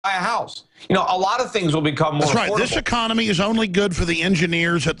a house. You know, a lot of things will become more That's right. affordable. This economy is only good for the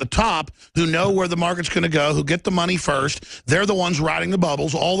engineers at the top who know where the market's going to go, who get the money first. They're the ones riding the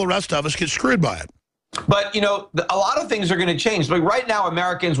bubbles. All the rest of us get screwed by it. But, you know, a lot of things are going to change. Like right now,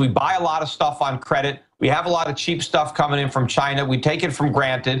 Americans, we buy a lot of stuff on credit. We have a lot of cheap stuff coming in from China. We take it for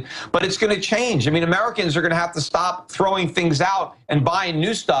granted, but it's going to change. I mean, Americans are going to have to stop throwing things out and buying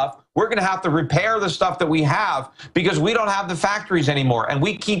new stuff. We're going to have to repair the stuff that we have because we don't have the factories anymore. And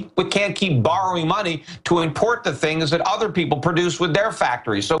we can't keep borrowing money to import the things that other people produce with their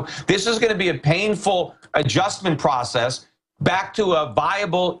factories. So this is going to be a painful adjustment process back to a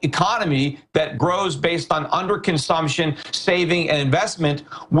viable economy that grows based on underconsumption, saving, and investment,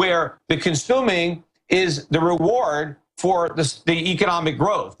 where the consuming is the reward for the economic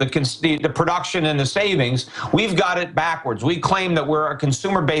growth, the production and the savings. We've got it backwards. We claim that we're a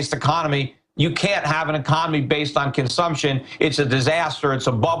consumer-based economy. You can't have an economy based on consumption. It's a disaster. It's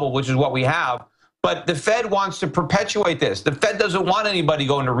a bubble, which is what we have. But the Fed wants to perpetuate this. The Fed doesn't want anybody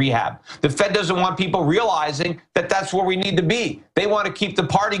going to rehab. The Fed doesn't want people realizing that that's where we need to be. They want to keep the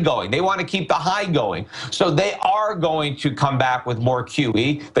party going. They want to keep the high going. So they are going to come back with more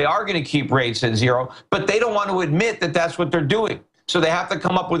QE. They are going to keep rates at zero, but they don't want to admit that that's what they're doing. So they have to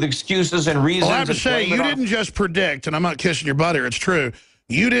come up with excuses and reasons. Well, I have to say, you didn't just predict, and I'm not kissing your butt here, it's true.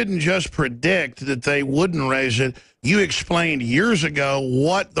 You didn't just predict that they wouldn't raise it. You explained years ago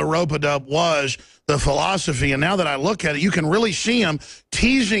what the rope-a-dope was, the philosophy, and now that I look at it, you can really see them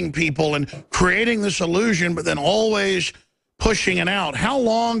teasing people and creating this illusion, but then always pushing it out. How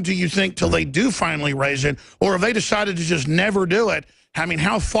long do you think till they do finally raise it, or have they decided to just never do it? I mean,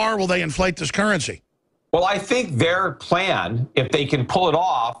 how far will they inflate this currency? Well, I think their plan, if they can pull it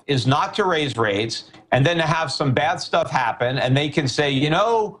off, is not to raise rates and then to have some bad stuff happen, and they can say, you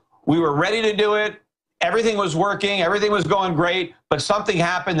know, we were ready to do it. Everything was working. Everything was going great. But something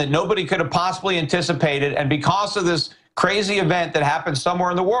happened that nobody could have possibly anticipated. And because of this crazy event that happened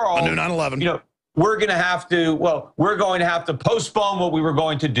somewhere in the world, I knew 9/11. You know, we're going to have to postpone what we were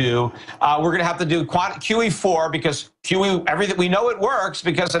going to do. We're going to have to do QE4 because everything we know it works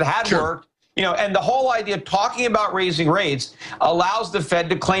because it had worked. You know, and the whole idea of talking about raising rates allows the Fed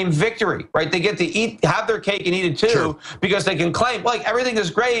to claim victory, right? They get to have their cake and eat it too, because they can claim, like, everything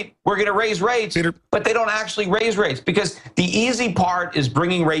is great, we're going to raise rates, but they don't actually raise rates because the easy part is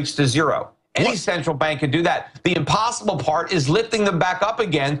bringing rates to zero. Any central bank can do that. The impossible part is lifting them back up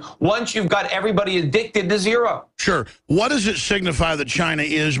again once you've got everybody addicted to zero. Sure. What does it signify that China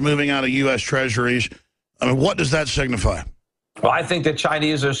is moving out of U.S. treasuries? I mean, what does that signify? Well, I think that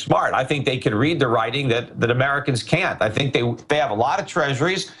Chinese are smart. I think they can read the writing that Americans can't. I think they have a lot of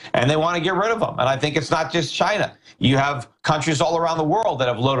treasuries and they want to get rid of them. And I think it's not just China. You have countries all around the world that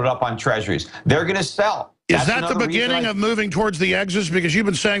have loaded up on treasuries. They're going to sell. Is that the beginning of moving towards the exits? Because you've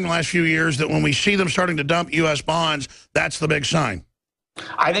been saying the last few years that when we see them starting to dump U.S. bonds, that's the big sign.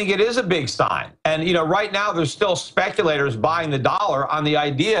 I think it is a big sign. And, you know, right now there's still speculators buying the dollar on the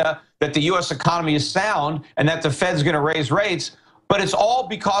idea that the U.S. economy is sound and that the Fed's going to raise rates. But it's all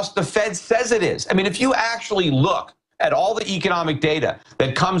because the Fed says it is. I mean, if you actually look at all the economic data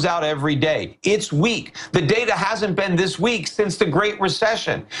that comes out every day, it's weak. The data hasn't been this weak since the Great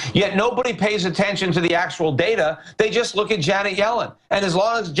Recession. Yet nobody pays attention to the actual data. They just look at Janet Yellen. And as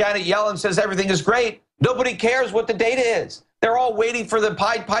long as Janet Yellen says everything is great, nobody cares what the data is. They're all waiting for the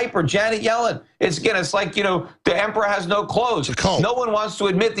Pied Piper, Janet Yellen. It's like, you know, the emperor has no clothes. No one wants to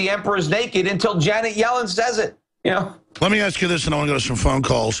admit the emperor is naked until Janet Yellen says it, you know? Let me ask you this, and I want to go to some phone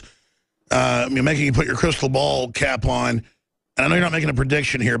calls. You're making you put your crystal ball cap on. And I know you're not making a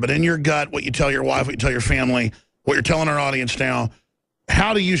prediction here, but in your gut, what you tell your wife, what you tell your family, what you're telling our audience now,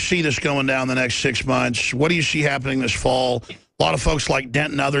 how do you see this going down the next 6 months? What do you see happening this fall? A lot of folks like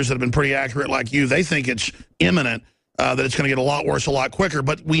Dent and others that have been pretty accurate like you, they think it's imminent. That it's going to get a lot worse a lot quicker.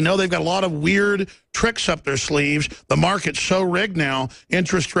 But we know they've got a lot of weird tricks up their sleeves. The market's so rigged now,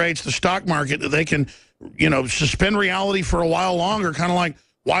 interest rates, the stock market, that they can, you know, suspend reality for a while longer, kind of like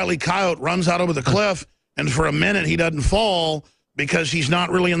Wile E. Coyote runs out over the cliff, and for a minute he doesn't fall because he's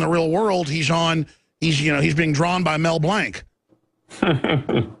not really in the real world. He's being drawn by Mel Blanc.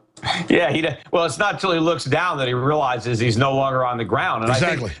 Yeah, well, it's not till he looks down that he realizes he's no longer on the ground. And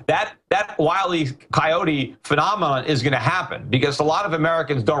exactly. I think that Wile E. Coyote phenomenon is going to happen because a lot of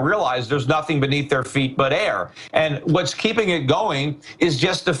Americans don't realize there's nothing beneath their feet but air. And what's keeping it going is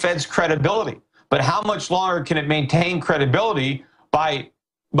just the Fed's credibility. But how much longer can it maintain credibility by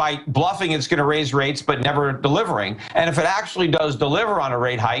by bluffing it's going to raise rates but never delivering. And if it actually does deliver on a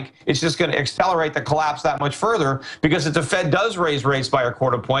rate hike, it's just going to accelerate the collapse that much further, because if the Fed does raise rates by a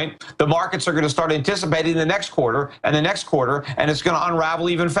quarter point, the markets are going to start anticipating the next quarter and the next quarter, and it's going to unravel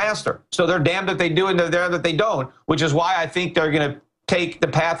even faster. So they're damned if they do and they're damned if they don't, which is why I think they're going to take the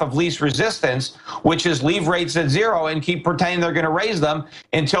path of least resistance, which is leave rates at zero and keep pretending they're going to raise them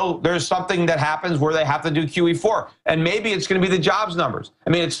until there's something that happens where they have to do QE4. And maybe it's going to be the jobs numbers. I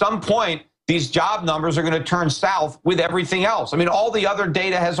mean, at some point, these job numbers are going to turn south with everything else. I mean, all the other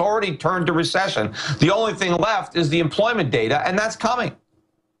data has already turned to recession. The only thing left is the employment data, and that's coming.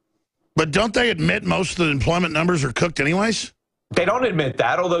 But don't they admit most of the employment numbers are cooked anyways? They don't admit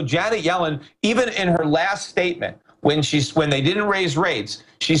that, although Janet Yellen, even in her last statement, when they didn't raise rates,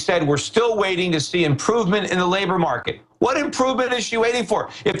 she said, we're still waiting to see improvement in the labor market. What improvement is she waiting for?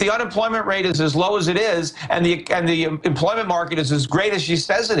 If the unemployment rate is as low as it is and the employment market is as great as she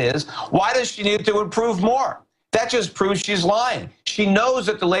says it is, why does she need to improve more? That just proves she's lying. She knows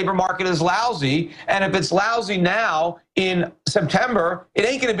that the labor market is lousy, and if it's lousy now in September, it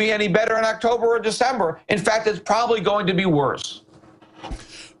ain't going to be any better in October or December. In fact, it's probably going to be worse.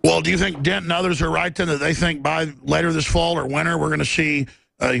 Well, do you think Dent and others are right then, that they think by later this fall or winter we're going to see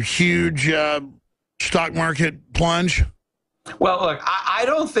a huge stock market plunge? Well, look, I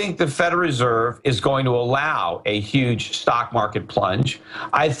don't think the Federal Reserve is going to allow a huge stock market plunge.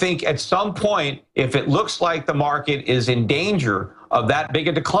 I think at some point, if it looks like the market is in danger of that big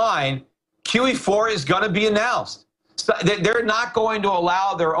a decline, QE4 is going to be announced. So they're not going to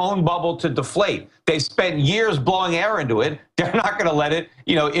allow their own bubble to deflate. They spent years blowing air into it. They're not going to let it,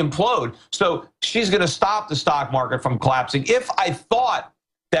 implode. So she's going to stop the stock market from collapsing. If I thought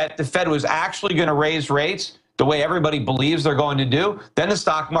that the Fed was actually going to raise rates the way everybody believes they're going to do, then the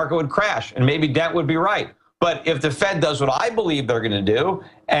stock market would crash, and maybe Dent would be right. But if the Fed does what I believe they're going to do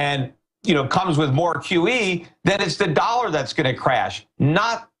and, comes with more QE, then it's the dollar that's going to crash,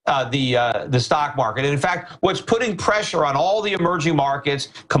 not the stock market. And in fact, what's putting pressure on all the emerging markets,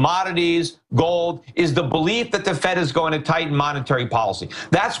 commodities, gold, is the belief that the Fed is going to tighten monetary policy.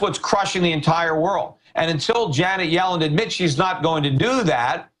 That's what's crushing the entire world. And until Janet Yellen admits she's not going to do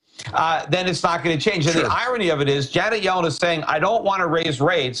that, then it's not going to change. And the irony of it is, Janet Yellen is saying, I don't want to raise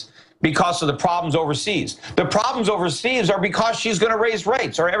rates because of the problems overseas. The problems overseas are because she's going to raise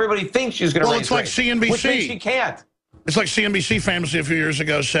rates, or everybody thinks she's going to raise rates. Well, it's like CNBC. Which means she can't. It's like CNBC famously a few years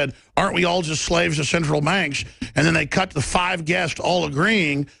ago said, aren't we all just slaves of central banks? And then they cut the 5 guests all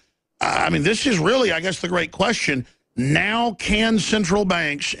agreeing. I mean, this is really, I guess, the great question. Now, can central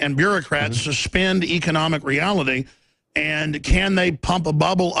banks and bureaucrats suspend economic reality? And can they pump a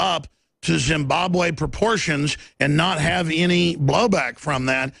bubble up to Zimbabwe proportions and not have any blowback from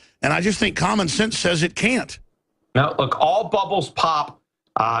that? And I just think common sense says it can't. No, look, all bubbles pop.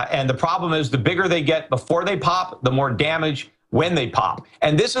 And the problem is the bigger they get before they pop, the more damage when they pop.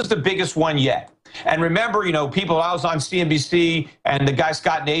 And this is the biggest one yet. And remember, people, I was on CNBC and the guy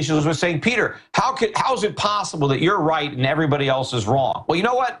Scott Nations was saying, Peter, how is it possible that you're right and everybody else is wrong? Well, you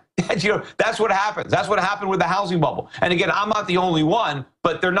know what? That's what happens. That's what happened with the housing bubble. And again, I'm not the only one,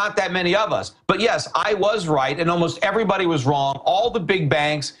 but there are not that many of us. But yes, I was right, and almost everybody was wrong. All the big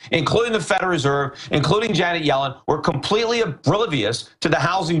banks, including the Federal Reserve, including Janet Yellen, were completely oblivious to the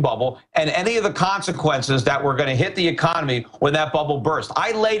housing bubble and any of the consequences that were going to hit the economy when that bubble burst.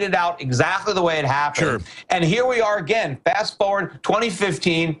 I laid it out exactly the way it happened. Sure. And here we are again. Fast forward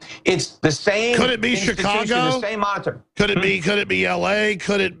 2015. It's the same. Could it be Chicago? The same monitor. Could it be LA?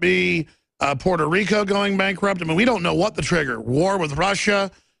 Could it be Puerto Rico going bankrupt? I mean, we don't know what the trigger. War with Russia.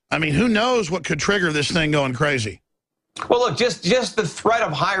 I mean, who knows what could trigger this thing going crazy? Well, look, just the threat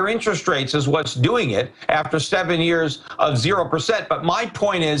of higher interest rates is what's doing it after 7 years of 0%. But my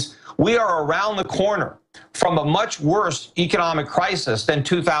point is, we are around the corner from a much worse economic crisis than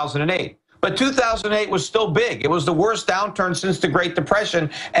 2008. But 2008 was still big. It was the worst downturn since the Great Depression,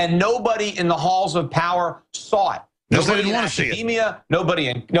 and nobody in the halls of power saw it. Because they Nobody didn't in want to see it. academia,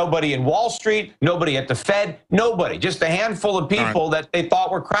 nobody in Wall Street, nobody at the Fed, nobody. Just a handful of people that they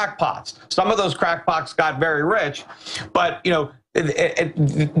thought were crackpots. Some of those crackpots got very rich, but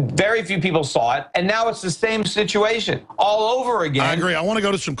very few people saw it. And now it's the same situation all over again. I agree. I want to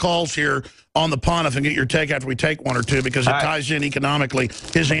go to some calls here on the Pontiff and get your take after we take one or two, because it ties in economically.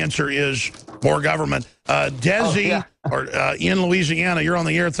 His answer is more government. Desi, in Louisiana, you're on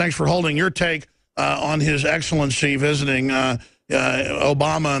the air. Thanks for holding your take on His Excellency visiting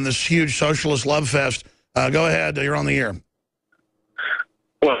Obama and this huge socialist love fest. Go ahead. You're on the air.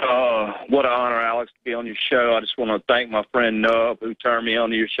 Well, what an honor, Alex, to be on your show. I just want to thank my friend Nub, who turned me on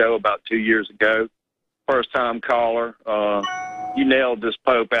to your show about 2 years ago. First-time caller. you nailed this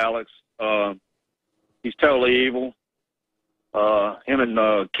Pope, Alex. He's totally evil. Him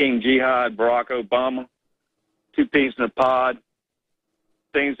and King Jihad, Barack Obama, two peas in a pod.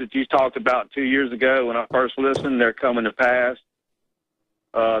 Things that you talked about 2 years ago when I first listened, they're coming to pass.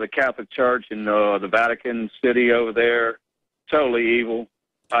 The Catholic Church and the Vatican City over there, totally evil.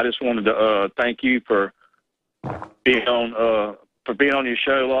 I just wanted to thank you for being on your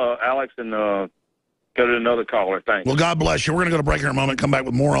show, Alex, and go to another caller. Thanks. Well, God bless you. We're going to go to break here in a moment, come back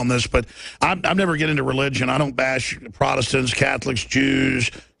with more on this. But I'm never get into religion. I don't bash Protestants, Catholics,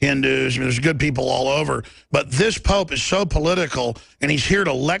 Jews, Hindus. I mean, there's good people all over. But this Pope is so political, and he's here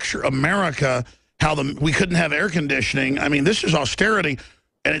to lecture America how we couldn't have air conditioning. I mean, this is austerity.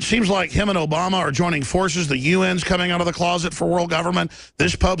 And it seems like him and Obama are joining forces. The UN's coming out of the closet for world government.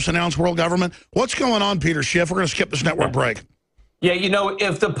 This Pope's announced world government. What's going on, Peter Schiff? We're going to skip this network break. Yeah, you know,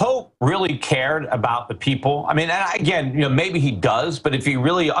 if the Pope really cared about the people, I mean, and again, you know, maybe he does, but if he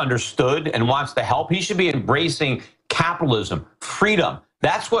really understood and wants to help, he should be embracing capitalism, freedom.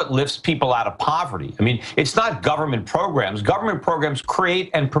 That's what lifts people out of poverty. I mean, it's not government programs. Government programs create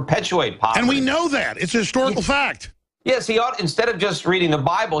and perpetuate poverty. And we know that. It's a historical fact. Yes, he ought, instead of just reading the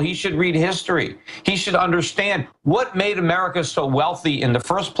Bible, he should read history. He should understand what made America so wealthy in the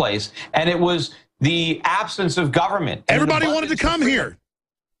first place, and it was the absence of government. Everybody wanted to come here.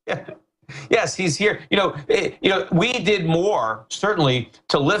 Yes, he's here. You know, we did more, certainly,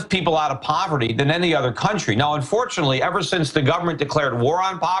 to lift people out of poverty than any other country. Now, unfortunately, ever since the government declared war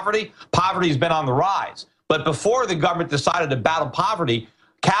on poverty, poverty's been on the rise. But before the government decided to battle poverty,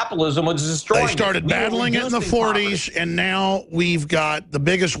 capitalism was destroying. They started battling it in the 40s, and now we've got the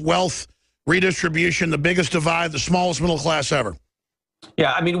biggest wealth redistribution, the biggest divide, the smallest middle class ever.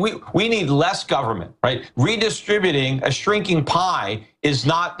 Yeah, I mean, we need less government, right? Redistributing a shrinking pie is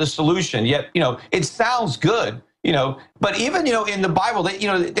not the solution. Yet, you know, it sounds good, you know, but even, you know, in the Bible, they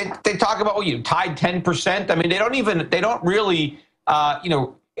talk about, well, you tithe 10%. I mean, they don't really, you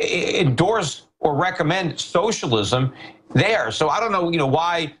know, endorse or recommend socialism there. So I don't know, you know,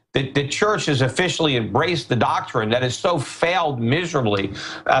 why the church has officially embraced the doctrine that has so failed miserably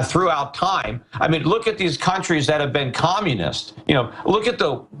throughout time. I mean, look at these countries that have been communist. You know, look at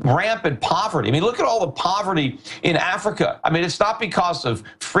the rampant poverty. I mean, look at all the poverty in Africa. I mean, it's not because of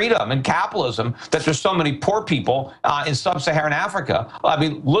freedom and capitalism that there's so many poor people in sub-Saharan Africa. I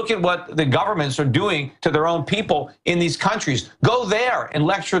mean, look at what the governments are doing to their own people in these countries. Go there and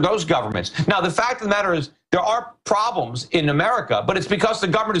lecture those governments. Now, the fact of the matter is, there are problems in America, but it's because the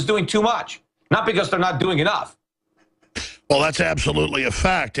government is doing too much, not because they're not doing enough. Well, that's absolutely a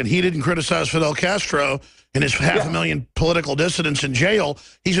fact. And he didn't criticize Fidel Castro and his 500,000 political dissidents in jail.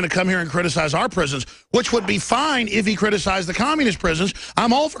 He's going to come here and criticize our prisons, which would be fine if he criticized the communist prisons.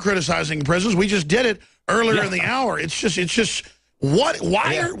 I'm all for criticizing prisons. We just did it earlier in the hour. It's just why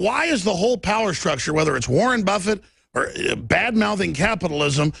is the whole power structure, whether it's Warren Buffett or bad-mouthing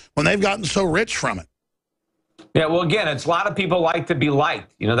capitalism, when they've gotten so rich from it? Yeah, well, again, it's a lot of people like to be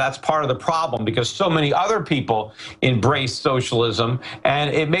liked. You know, that's part of the problem because so many other people embrace socialism, and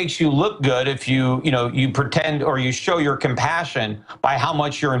it makes you look good if you pretend or you show your compassion by how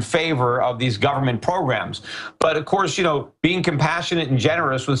much you're in favor of these government programs. But of course, you know, being compassionate and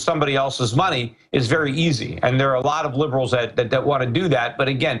generous with somebody else's money is very easy, and there are a lot of liberals that want to do that. But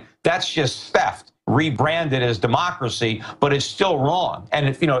again, that's just theft, rebranded as democracy, but it's still wrong. And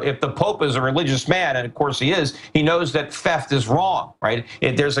if the Pope is a religious man, and of course he is, he knows that theft is wrong, right?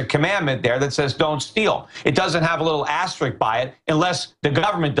 There's a commandment there that says don't steal. It doesn't have a little asterisk by it unless the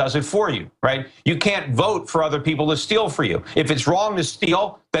government does it for you, right? You can't vote for other people to steal for you. If it's wrong to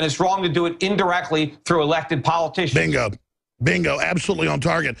steal, then it's wrong to do it indirectly through elected politicians. Bingo, absolutely on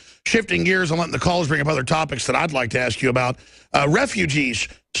target. Shifting gears, I'm letting the callers bring up other topics that I'd like to ask you about. Refugees.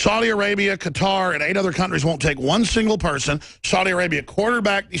 Saudi Arabia, Qatar, and 8 other countries won't take one single person. Saudi Arabia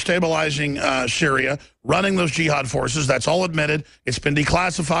quarterback destabilizing Syria, running those jihad forces. That's all admitted. It's been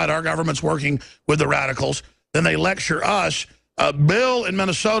declassified. Our government's working with the radicals. Then they lecture us. Bill in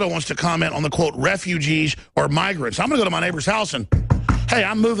Minnesota wants to comment on the, quote, refugees or migrants. I'm going to go to my neighbor's house and, hey,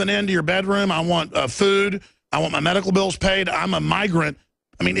 I'm moving into your bedroom. I want food. I want my medical bills paid. I'm a migrant.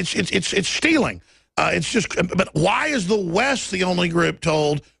 I mean, it's stealing. It's just, but why is the West the only group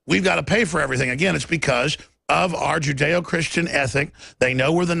told we've got to pay for everything? Again, it's because of our Judeo-Christian ethic. They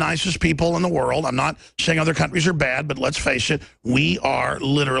know we're the nicest people in the world. I'm not saying other countries are bad, but let's face it, we are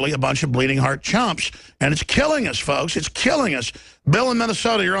literally a bunch of bleeding heart chumps, and it's killing us, folks. It's killing us. Bill in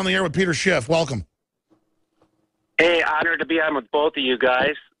Minnesota, you're on the air with Peter Schiff. Welcome. Hey, honored to be on with both of you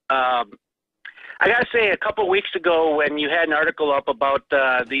guys. I got to say, a couple weeks ago when you had an article up about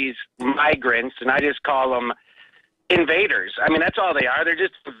these migrants, and I just call them invaders. I mean, that's all they are. They're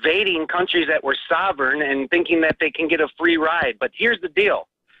just invading countries that were sovereign and thinking that they can get a free ride. But here's the deal.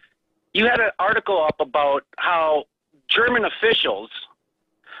 You had an article up about how German officials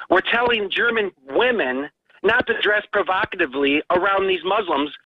were telling German women not to dress provocatively around these Muslims